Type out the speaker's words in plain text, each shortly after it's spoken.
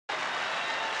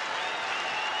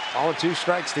0-2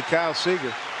 strikes to Kyle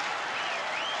Seager.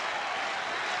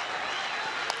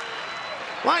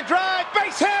 Line drive,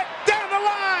 base hit, down the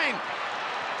line.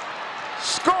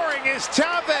 Scoring is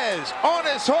Chavez. On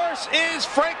his horse is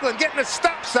Franklin, getting a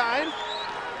stop sign.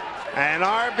 An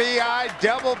RBI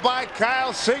double by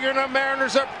Kyle Seager, and the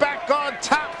Mariners are back on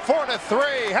top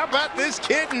 4-3. How about this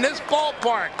kid in this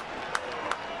ballpark?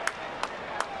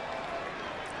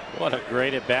 What a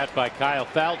great at bat by Kyle.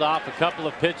 Fouled off a couple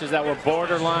of pitches that were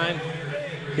borderline,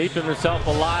 keeping himself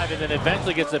alive, and then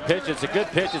eventually gets a pitch. It's a good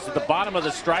pitch. It's at the bottom of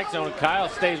the strike zone. Kyle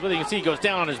stays with it. You can see he goes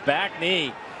down on his back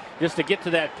knee just to get to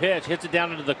that pitch. Hits it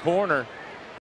down into the corner.